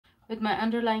with my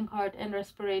underlying heart and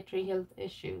respiratory health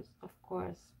issues. Of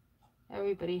course,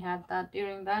 everybody had that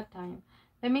during that time.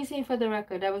 Let me say for the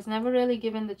record, I was never really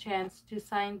given the chance to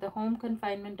sign the home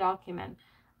confinement document.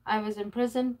 I was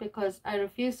imprisoned because I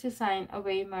refused to sign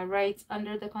away my rights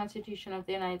under the Constitution of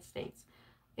the United States.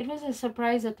 It was a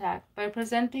surprise attack by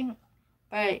presenting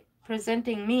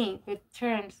me with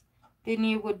terms they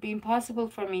knew would be impossible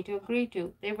for me to agree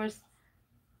to. They were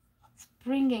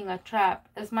springing a trap,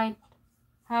 as might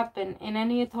happen in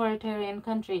any authoritarian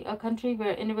country, a country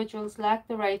where individuals lack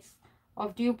the rights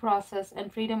of due process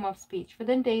and freedom of speech.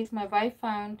 Within days, my wife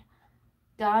found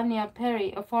Dania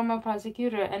Perry, a former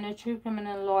prosecutor and a true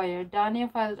criminal lawyer.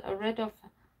 Dania filed a writ of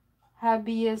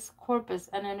habeas corpus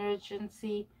and an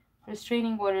emergency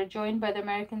restraining order joined by the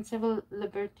American Civil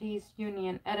Liberties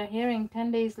Union. At a hearing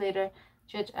 10 days later,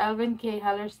 Judge Alvin K.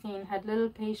 Hallerstein had little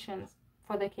patience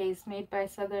for the case made by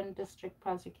Southern District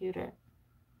Prosecutor.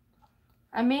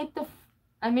 I made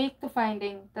the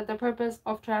finding that the purpose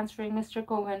of transferring Mr.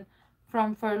 Cohen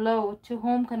from furlough to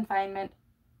home confinement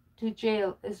to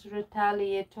jail is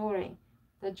retaliatory,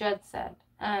 the judge said,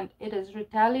 and it is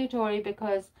retaliatory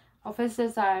because of his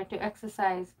desire to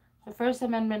exercise the First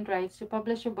Amendment rights to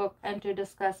publish a book and to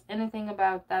discuss anything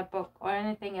about that book or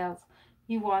anything else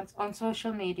he wants on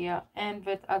social media and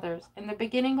with others. In the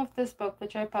beginning of this book,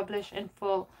 which I publish in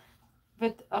full,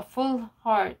 with a full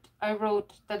heart, I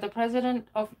wrote that the President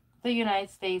of the United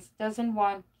States doesn't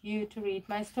want you to read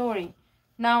my story.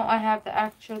 Now I have the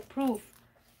actual proof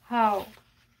how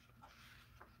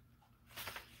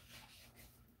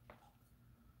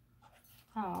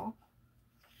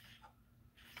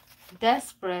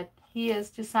desperate he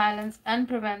is to silence and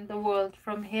prevent the world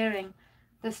from hearing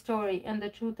the story and the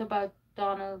truth about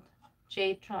Donald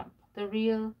J. Trump, the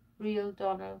real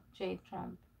Donald J.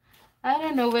 Trump. I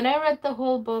don't know. When I read the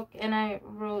whole book and I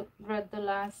read the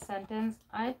last sentence,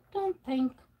 I don't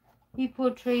think he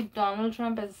portrayed Donald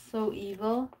Trump as so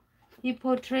evil. He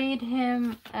portrayed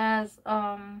him as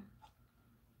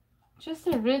just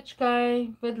a rich guy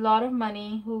with a lot of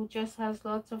money who just has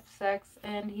lots of sex,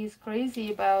 and he's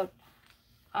crazy about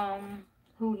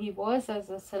who he was as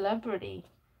a celebrity.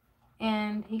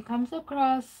 And he comes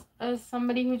across as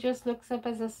somebody who just looks up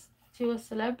to a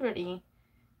celebrity.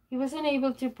 He wasn't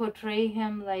able to portray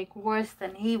him like worse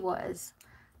than he was.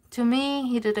 To me,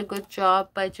 he did a good job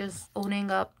by just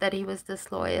owning up that he was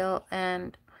disloyal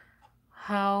and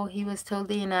how he was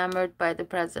totally enamored by the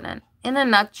president. In a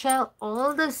nutshell,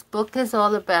 all this book is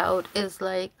all about is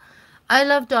like, I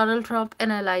love Donald Trump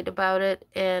and I lied about it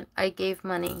and I gave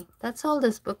money. That's all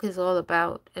this book is all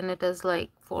about. And it is like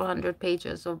 400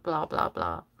 pages of blah, blah,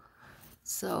 blah.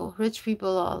 So rich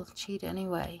people all cheat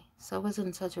anyway. So it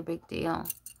wasn't such a big deal.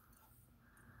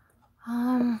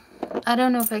 I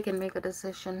don't know if I can make a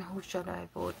decision who should I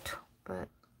vote, but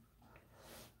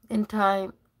in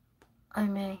time I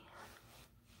may.